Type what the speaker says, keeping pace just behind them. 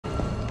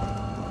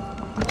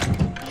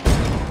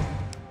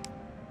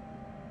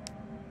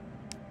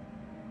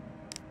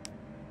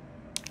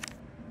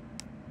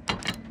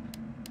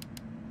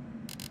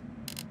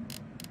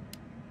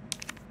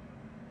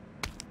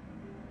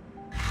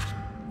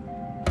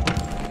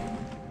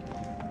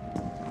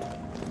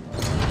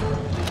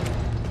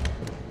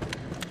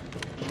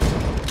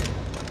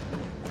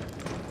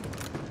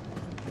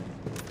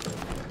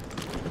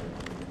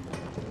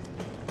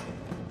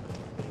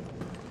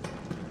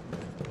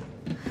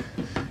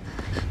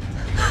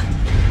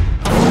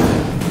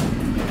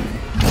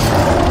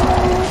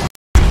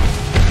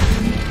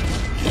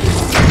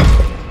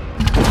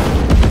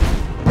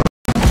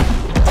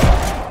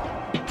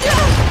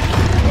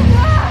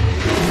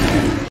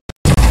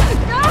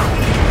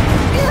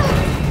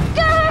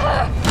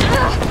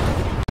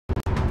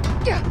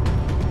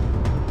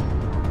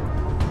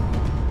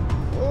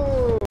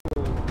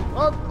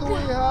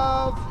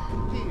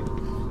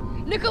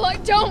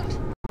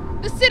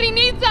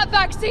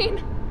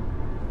vaccine!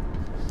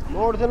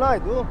 More than I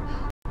do.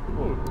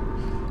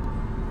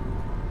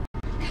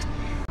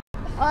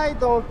 I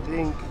don't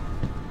think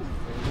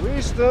the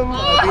wisdom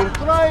I've been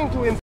trying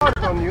to impart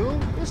on you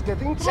is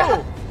getting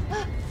through.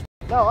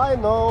 Now I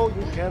know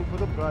you can't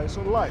put a price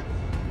on life.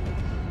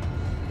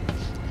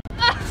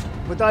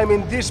 But I'm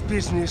in this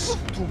business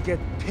to get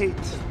paid.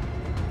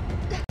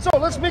 So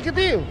let's make a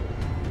deal.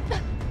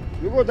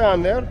 You go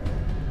down there,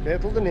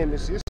 battle the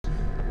Nemesis,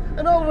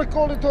 and I'll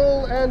recall it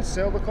all and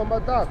sell the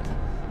combat art.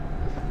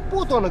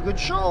 Put on a good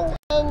show,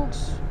 and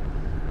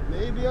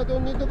maybe I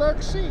don't need the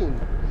vaccine.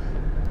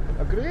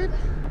 Agreed?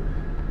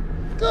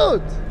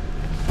 Good!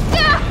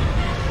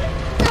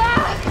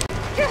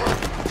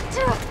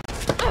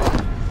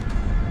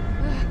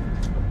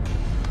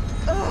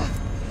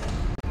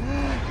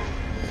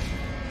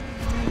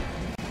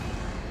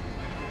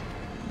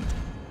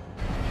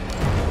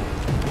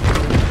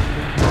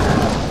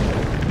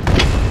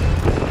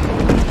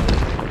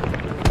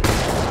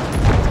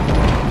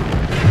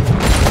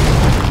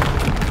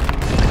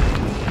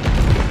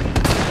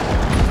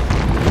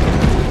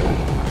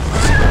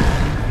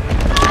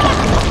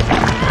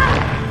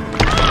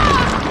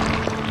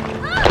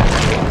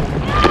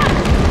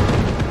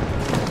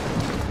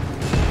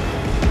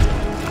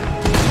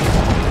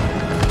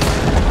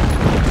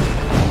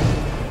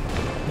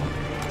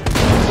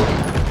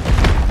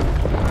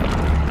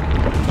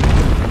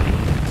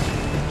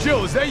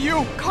 Is that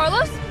you?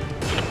 Carlos?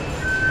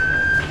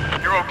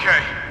 You're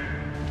okay.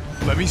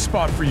 Let me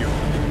spot for you.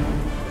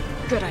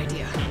 Good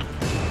idea.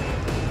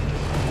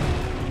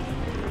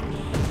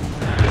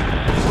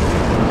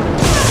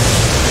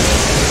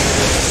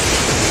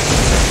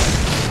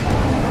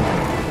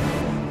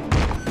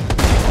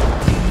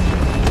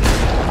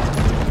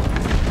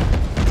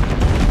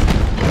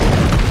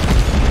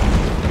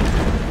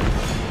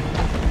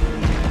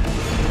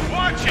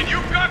 Watch it!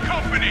 You've got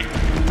company!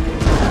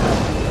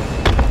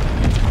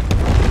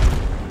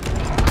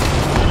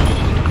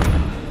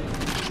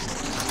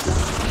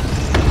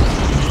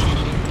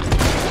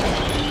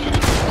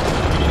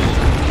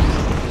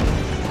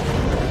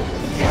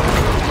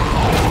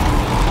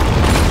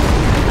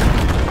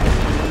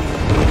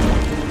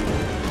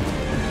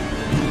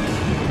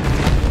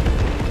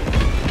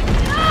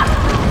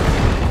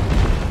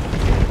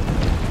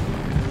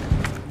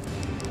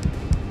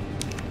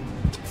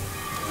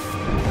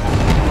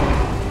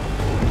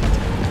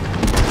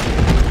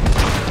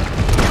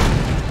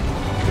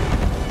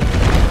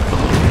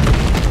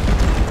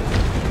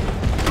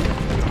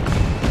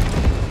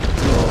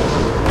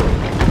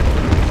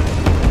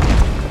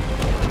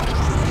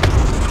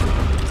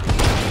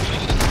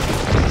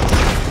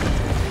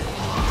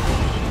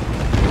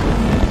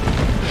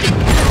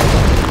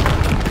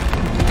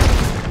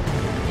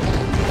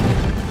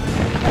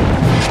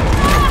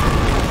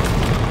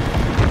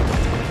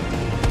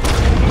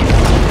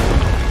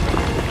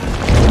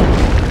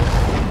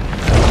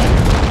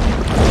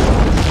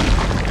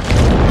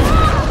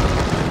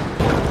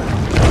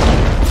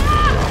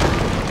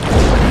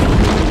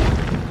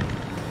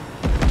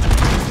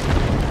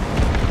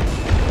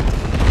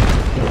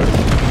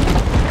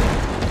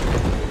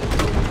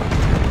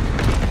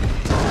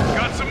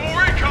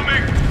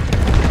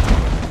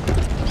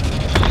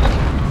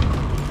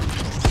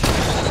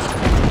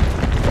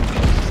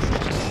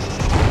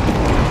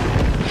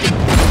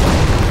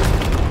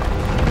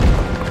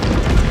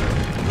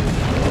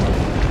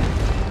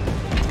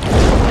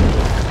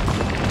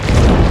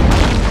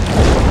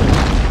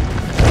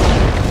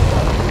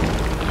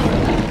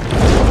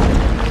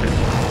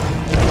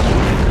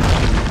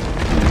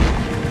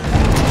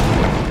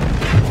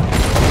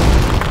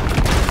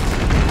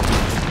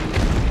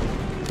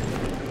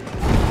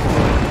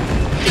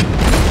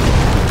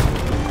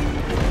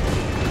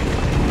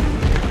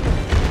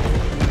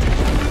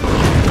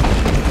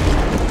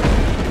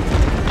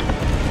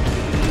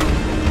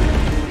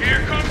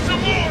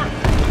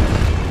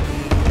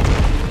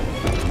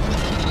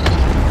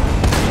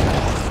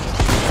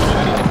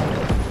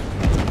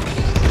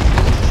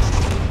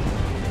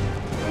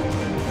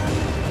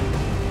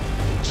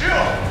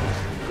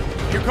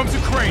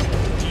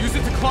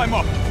 Climb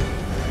up.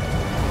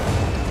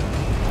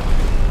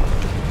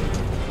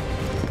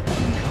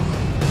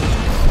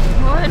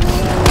 Come on.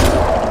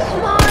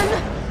 Come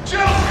on.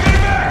 Jill, get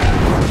back!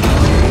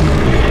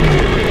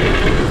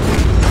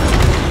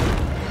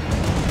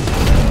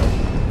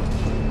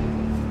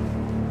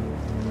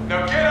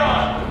 Now get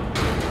on!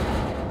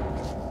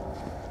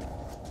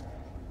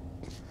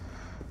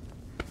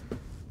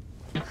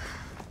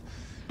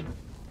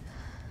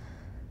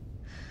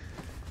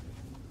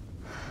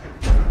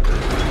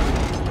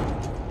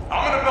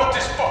 I'm gonna melt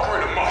this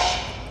fucker into mush.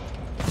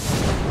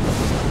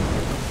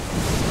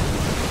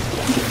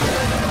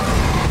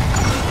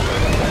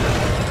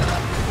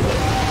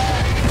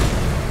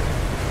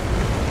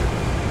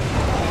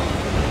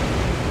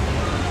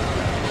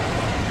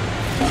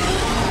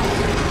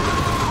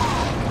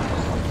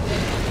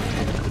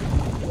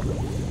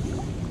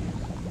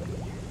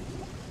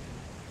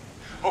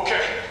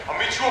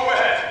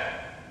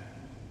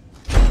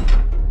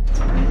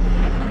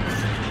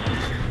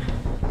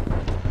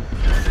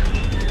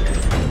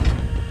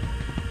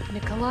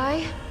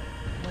 Nikolai,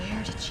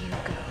 where did you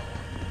go?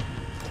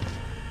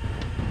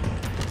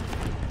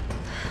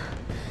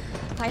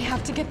 I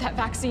have to get that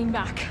vaccine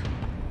back.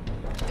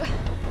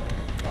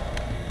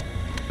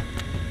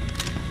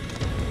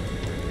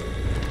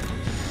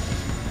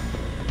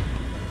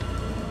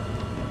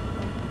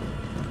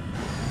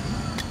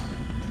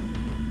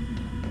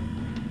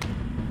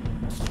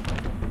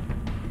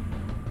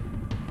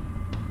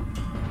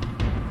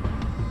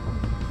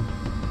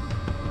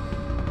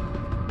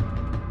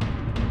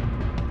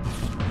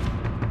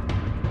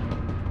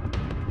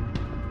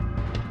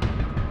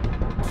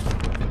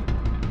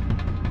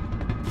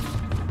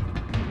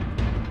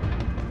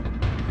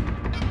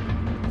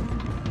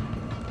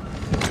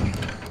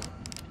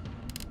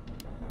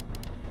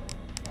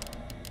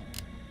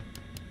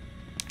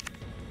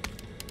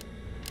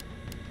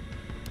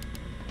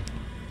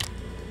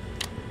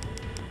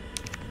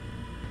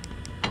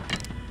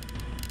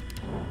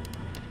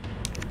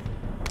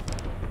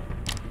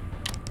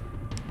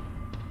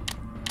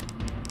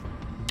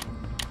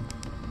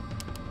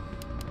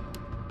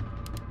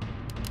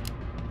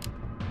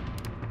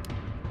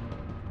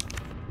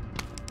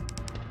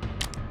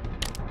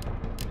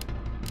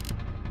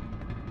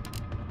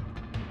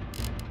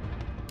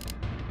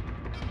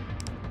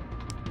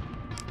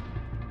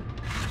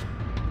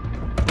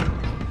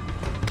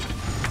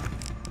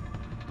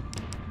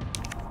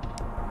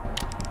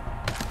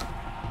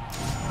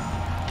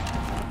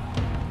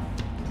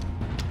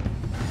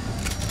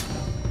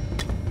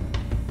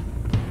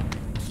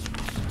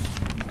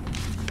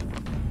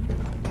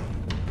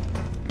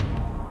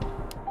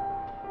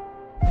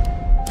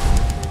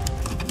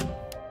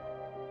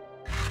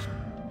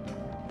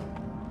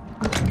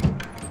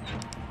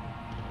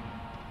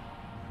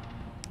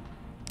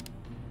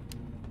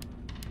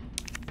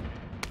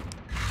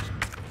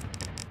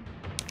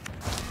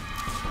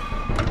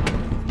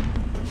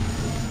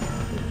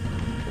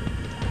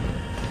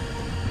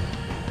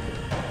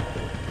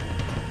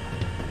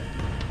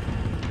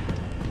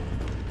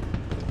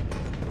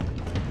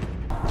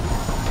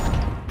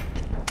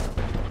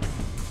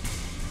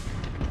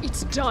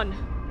 It's done.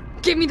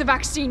 Give me the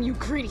vaccine, you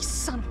greedy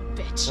son of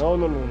a bitch. No.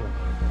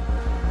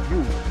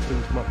 You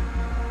think money.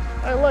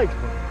 I like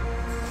money.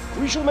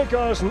 We shall make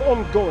ours an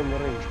ongoing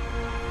arrangement.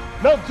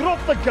 Now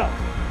drop the gun!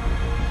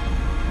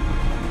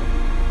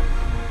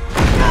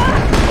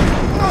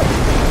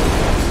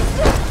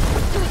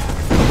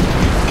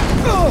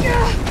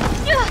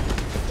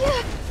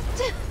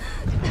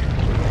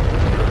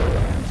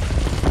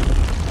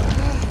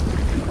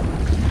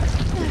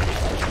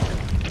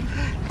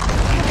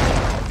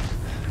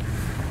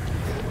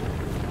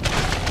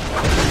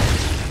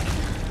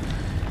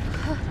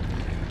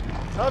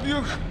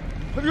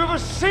 Have you ever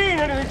seen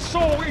anything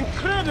so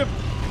incredible?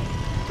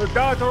 The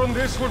data on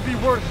this would be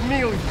worth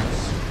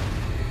millions.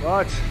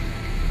 But,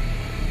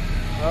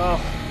 well,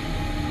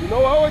 you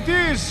know how it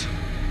is.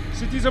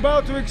 City's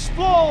about to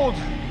explode,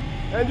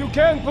 and you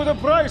can't put a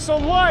price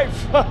on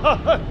life.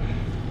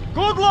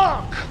 Good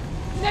luck!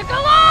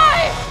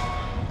 Nikolai!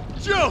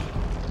 Jill!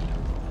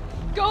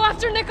 Go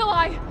after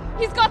Nikolai!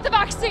 He's got the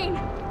vaccine!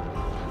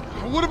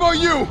 What about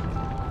you?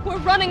 We're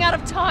running out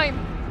of time.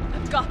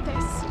 I've got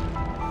this.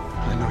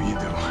 I know you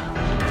do.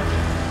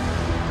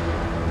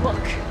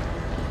 Look,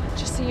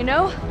 just so you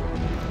know,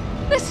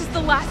 this is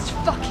the last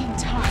fucking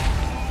time.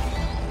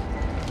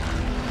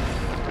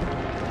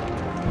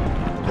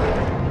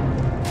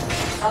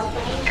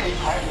 Opening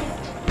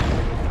compartment.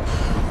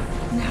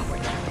 Now we're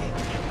talking.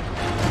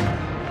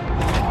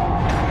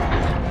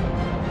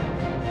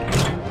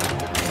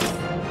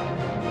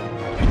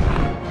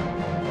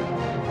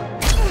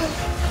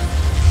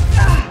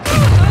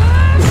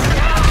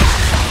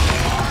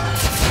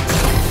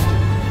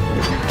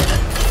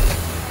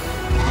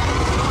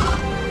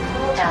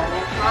 Cooldown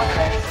in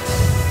progress.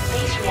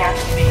 Please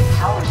reactivate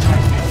power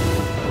sources.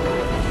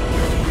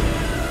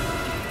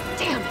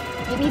 Damn,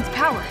 it needs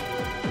power.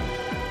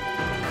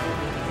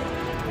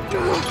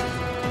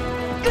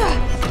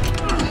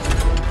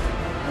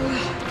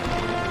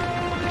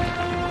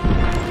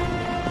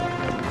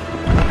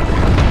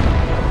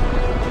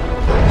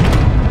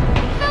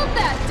 Felt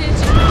that, did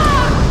you?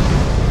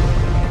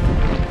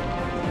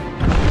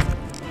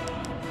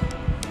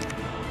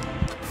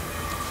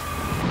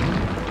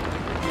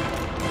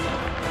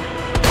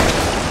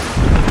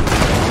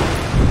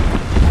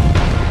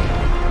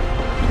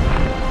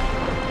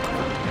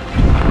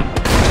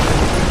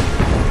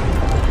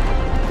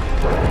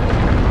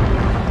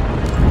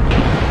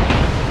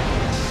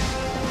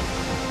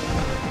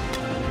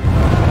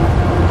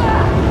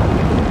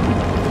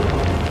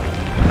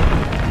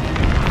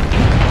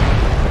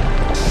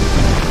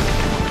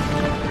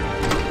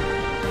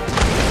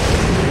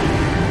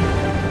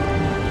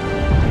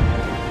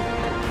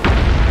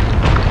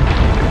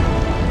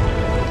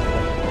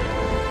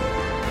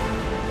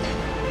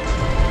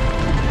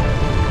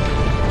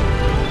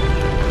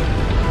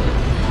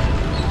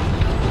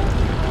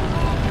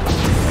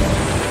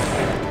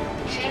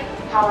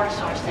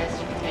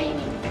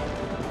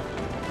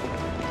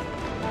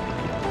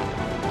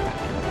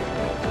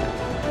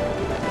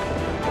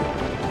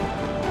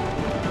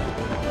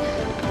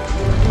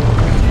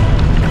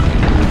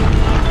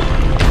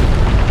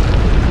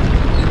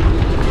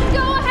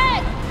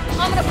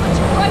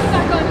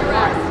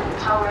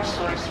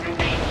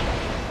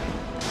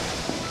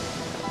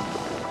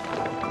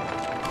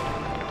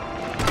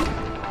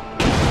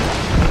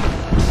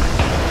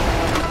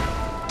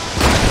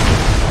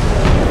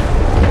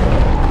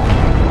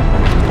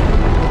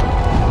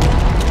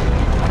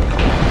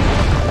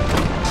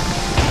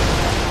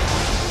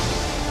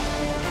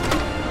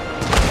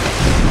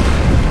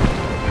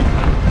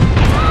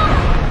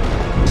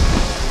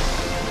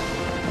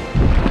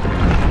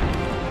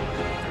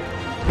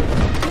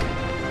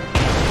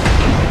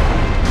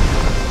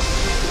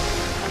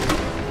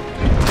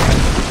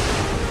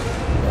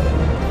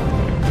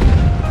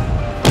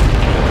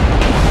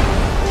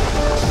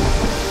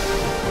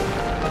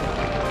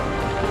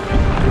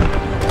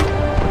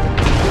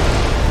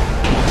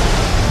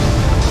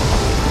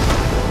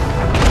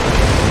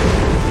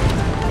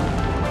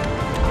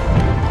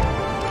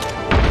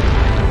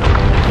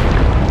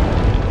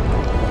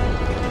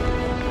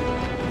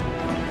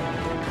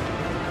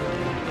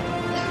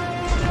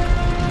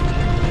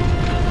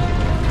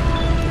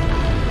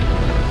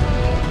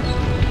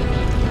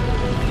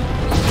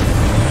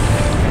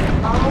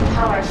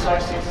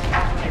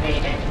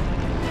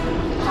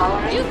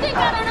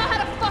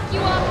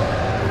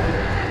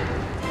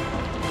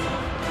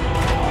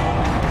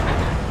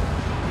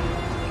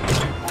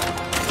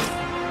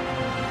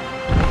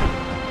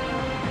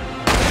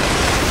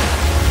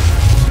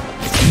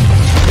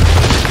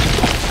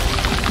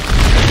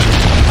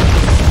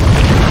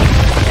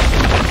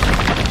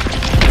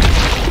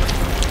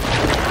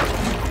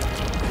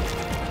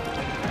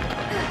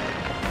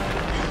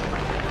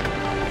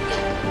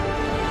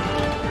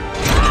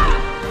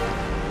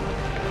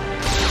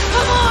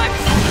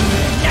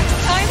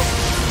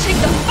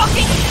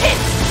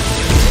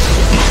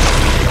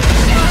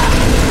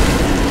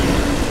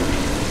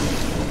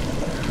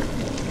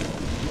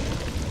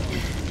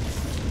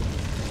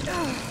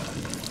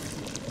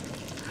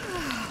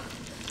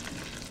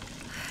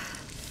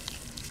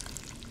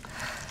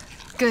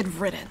 Good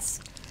riddance.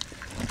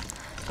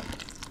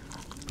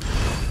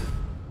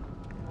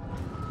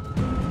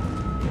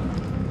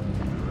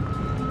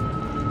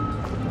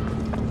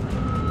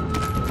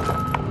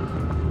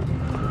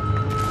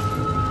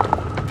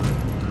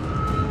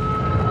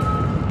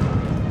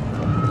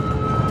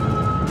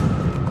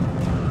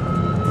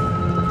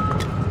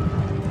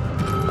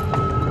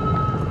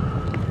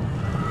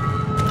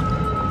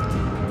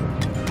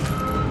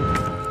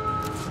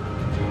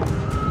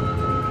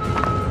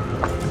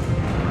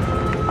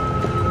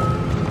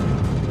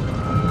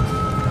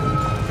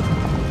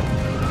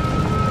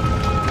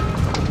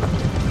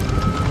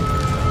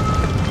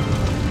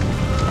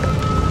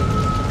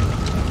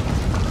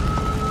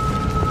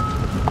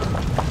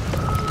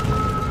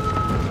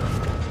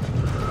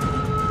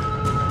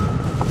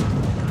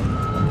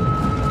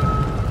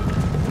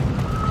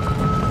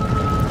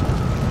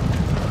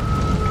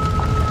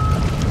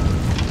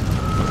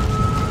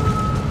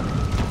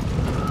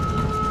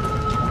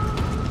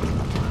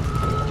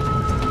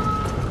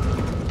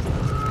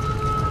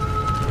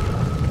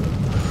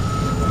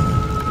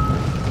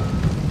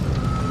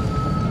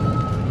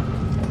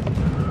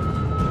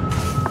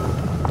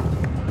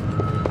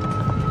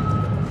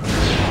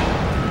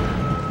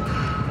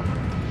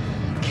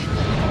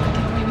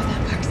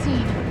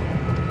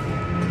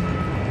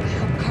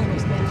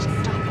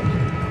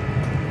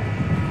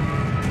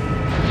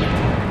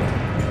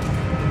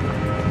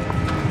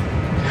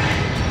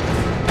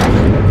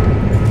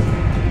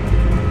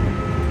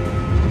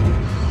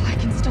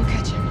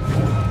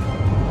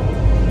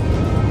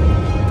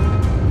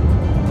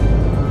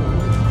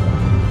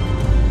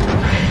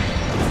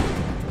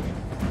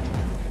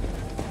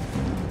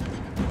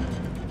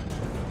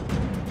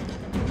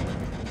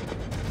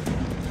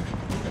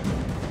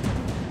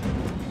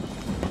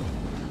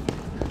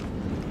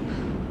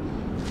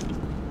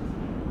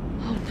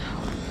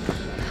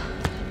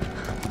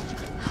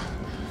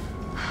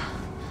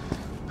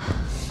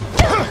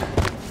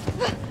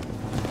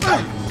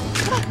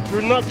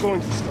 You're not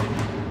going to stop.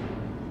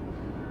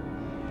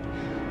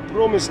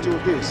 Promised you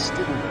this,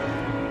 didn't I?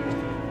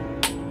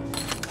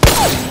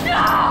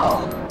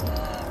 No!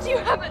 Do you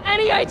have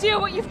any idea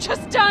what you've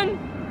just done?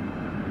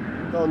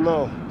 Oh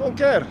no, don't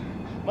care.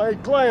 My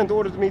client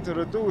ordered me to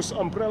reduce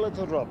Umbrella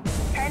to rubble.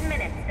 10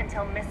 minutes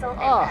until missile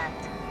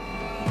impact.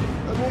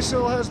 The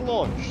missile has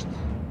launched.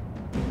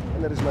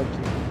 And that is my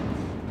cue.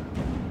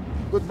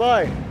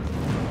 Goodbye,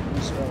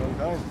 Miss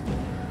Valentine.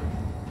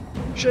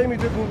 Shame you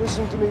didn't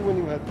listen to me when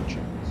you had the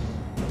chance.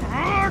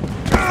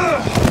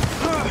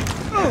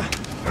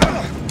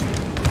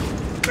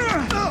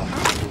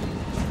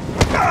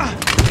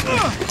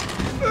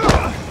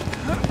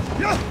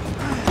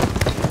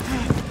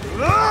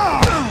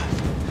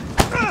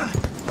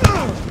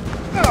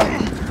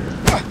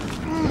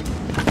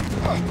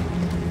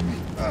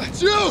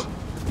 Jill!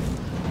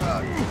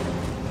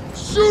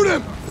 Shoot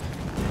him!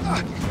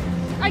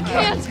 I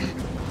can't!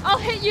 I'll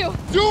hit you!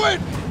 Do it!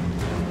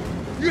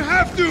 You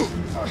have to!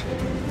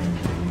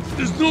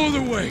 There's no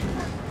other way.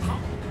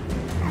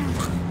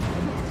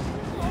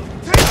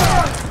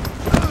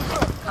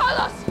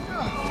 Carlos!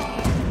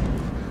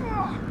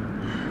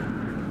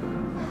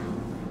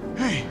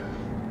 Hey,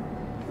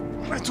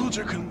 I told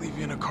you I couldn't leave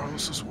you in a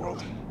Carlos's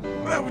world.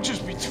 That would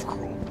just be too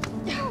cruel.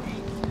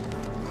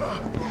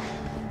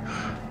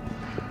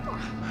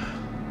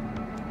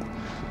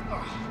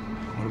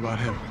 What about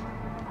him?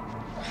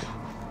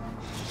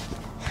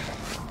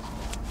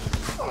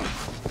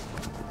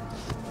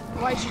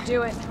 Why'd you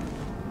do it?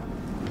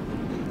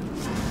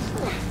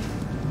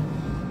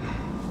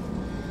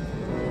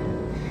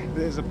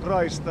 There's a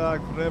price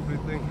tag for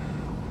everything.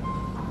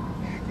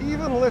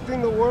 Even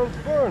letting the world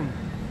burn.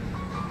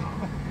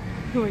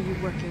 Who are you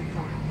working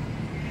for?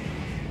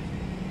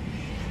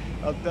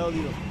 I'll tell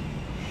you,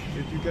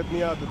 if you get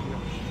me out of here.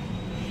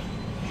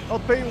 I'll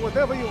pay you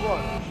whatever you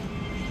want.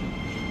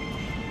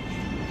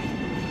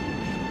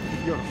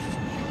 You're a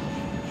fool.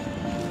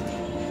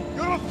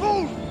 You're a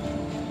fool!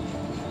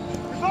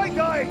 If I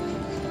die,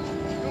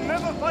 you'll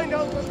never find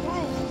out the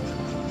truth.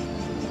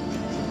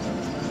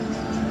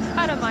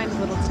 I don't mind a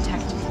little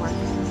detective work.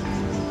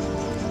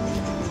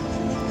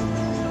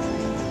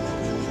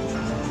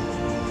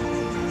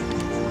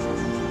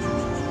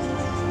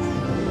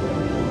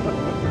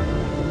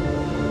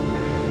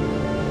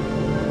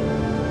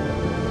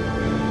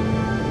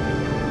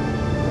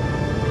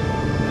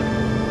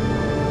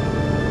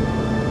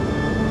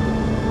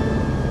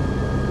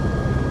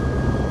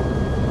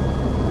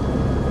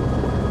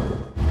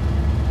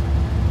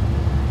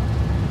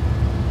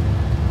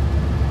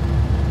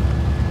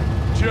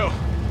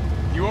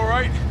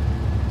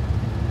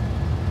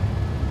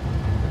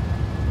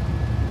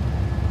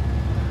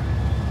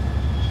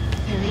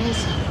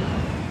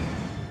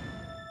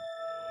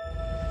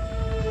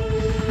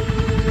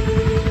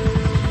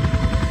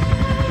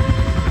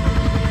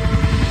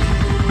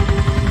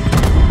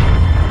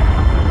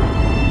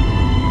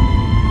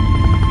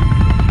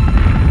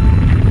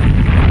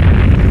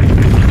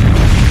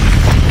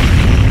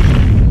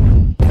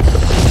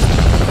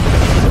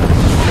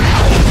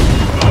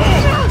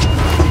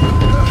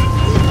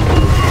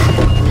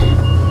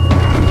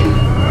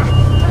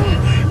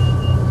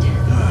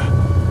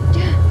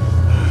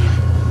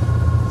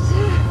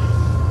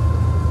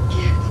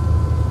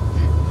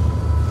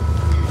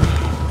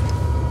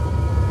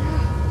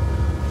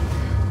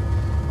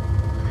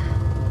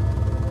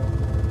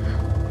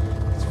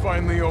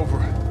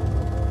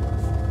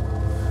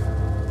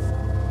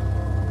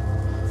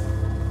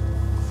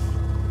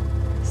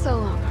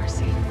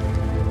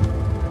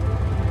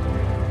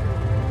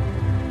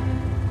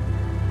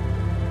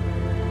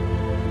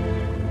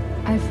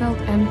 felt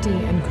empty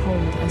and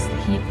cold as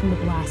the heat from the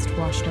blast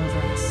washed over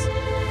us.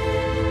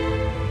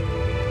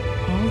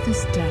 All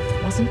this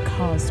death wasn't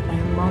caused by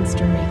a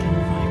monster-making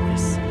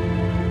virus.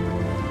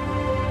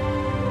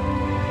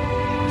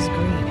 It was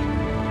greed.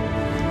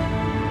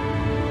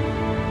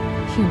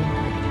 Human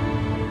greed.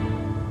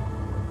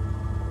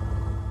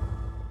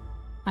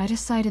 I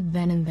decided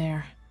then and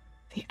there,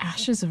 the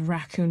ashes of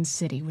Raccoon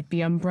City would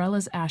be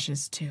Umbrella's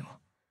ashes too.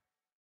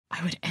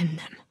 I would end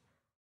them,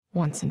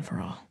 once and for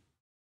all.